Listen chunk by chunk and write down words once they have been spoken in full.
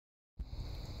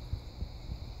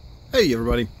Hey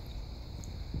everybody,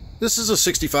 this is a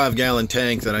 65-gallon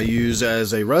tank that I use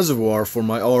as a reservoir for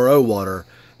my RO water,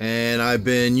 and I've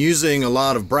been using a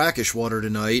lot of brackish water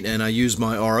tonight, and I use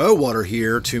my RO water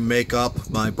here to make up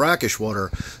my brackish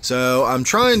water. So I'm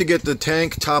trying to get the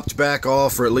tank topped back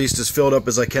off, or at least as filled up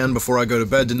as I can before I go to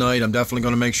bed tonight. I'm definitely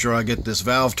going to make sure I get this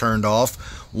valve turned off.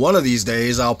 One of these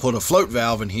days I'll put a float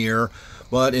valve in here,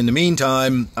 but in the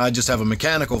meantime, I just have a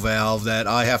mechanical valve that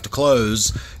I have to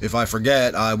close. If I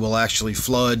forget, I will actually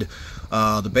flood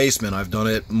the basement. I've done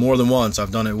it more than once.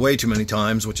 I've done it way too many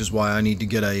times, which is why I need to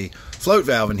get a float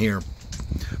valve in here.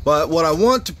 But what I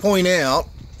want to point out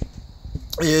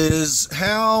is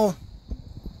how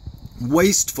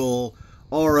wasteful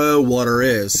RO water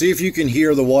is. See if you can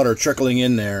hear the water trickling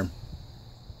in there.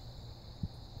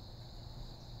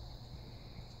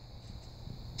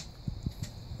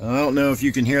 I don't know if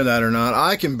you can hear that or not.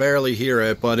 I can barely hear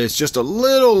it, but it's just a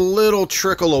little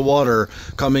trickle of water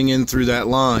coming in through that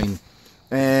line.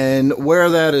 And where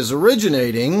that is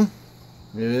originating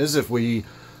is, if we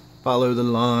follow the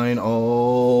line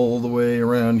all the way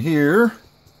around here,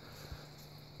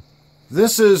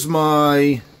 this is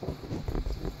my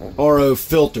RO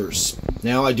filters.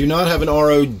 Now, I do not have an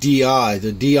RO DI.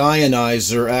 The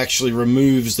deionizer actually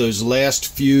removes those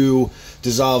last few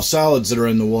dissolved solids that are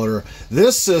in the water.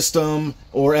 This system,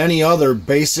 or any other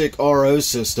basic RO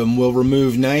system, will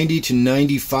remove 90 to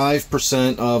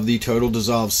 95% of the total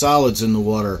dissolved solids in the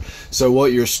water. So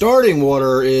what your starting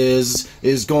water is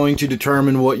going to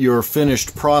determine what your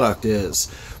finished product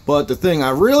is. But the thing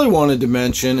I really wanted to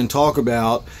mention and talk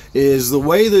about is the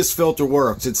way this filter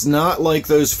works. It's not like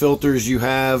those filters you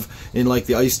have in like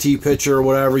the iced tea pitcher or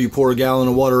whatever. You pour a gallon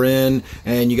of water in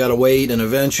and you gotta wait, and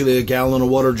eventually a gallon of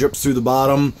water drips through the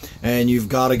bottom and you've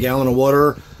got a gallon of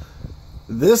water.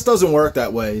 This doesn't work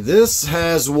that way. This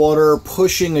has water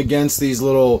pushing against these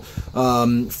little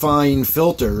fine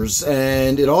filters,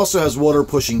 and it also has water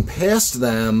pushing past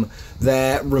them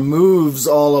that removes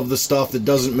all of the stuff that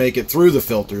doesn't make it through the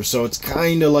filter. So it's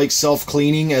kind of like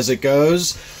self-cleaning as it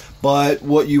goes. But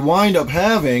what you wind up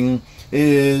having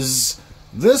is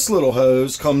this little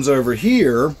hose comes over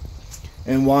here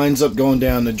and winds up going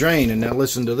down the drain. And now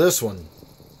listen to this one.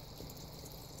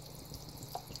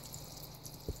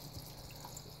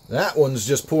 That one's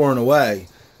just pouring away.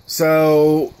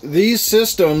 So these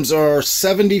systems are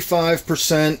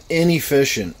 75%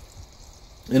 inefficient.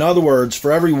 In other words,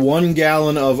 for every 1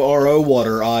 gallon of RO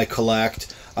water I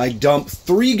collect, I dump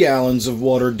 3 gallons of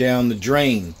water down the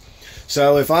drain.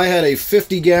 So if I had a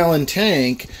 50-gallon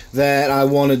tank that I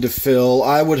wanted to fill,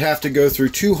 I would have to go through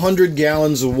 200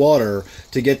 gallons of water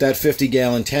to get that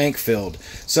 50-gallon tank filled.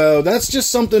 So that's just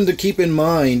something to keep in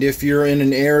mind if you're in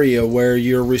an area where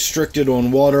you're restricted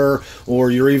on water,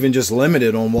 or you're even just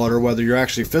limited on water, whether you're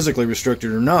actually physically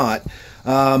restricted or not.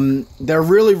 They're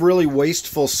really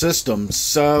wasteful systems.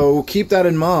 So keep that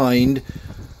in mind,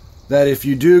 that if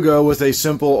you do go with a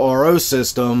simple RO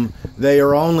system, they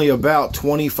are only about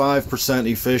 25%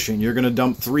 efficient. You're going to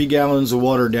dump 3 gallons of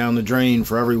water down the drain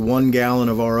for every 1 gallon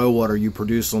of RO water you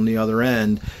produce on the other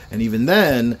end. And even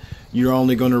then, you're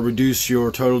only going to reduce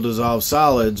your total dissolved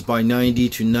solids by 90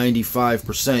 to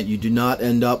 95%. You do not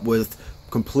end up with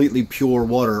completely pure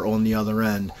water on the other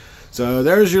end. So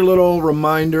there's your little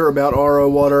reminder about RO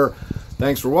water.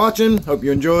 Thanks for watching. Hope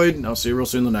you enjoyed, and I'll see you real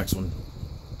soon in the next one.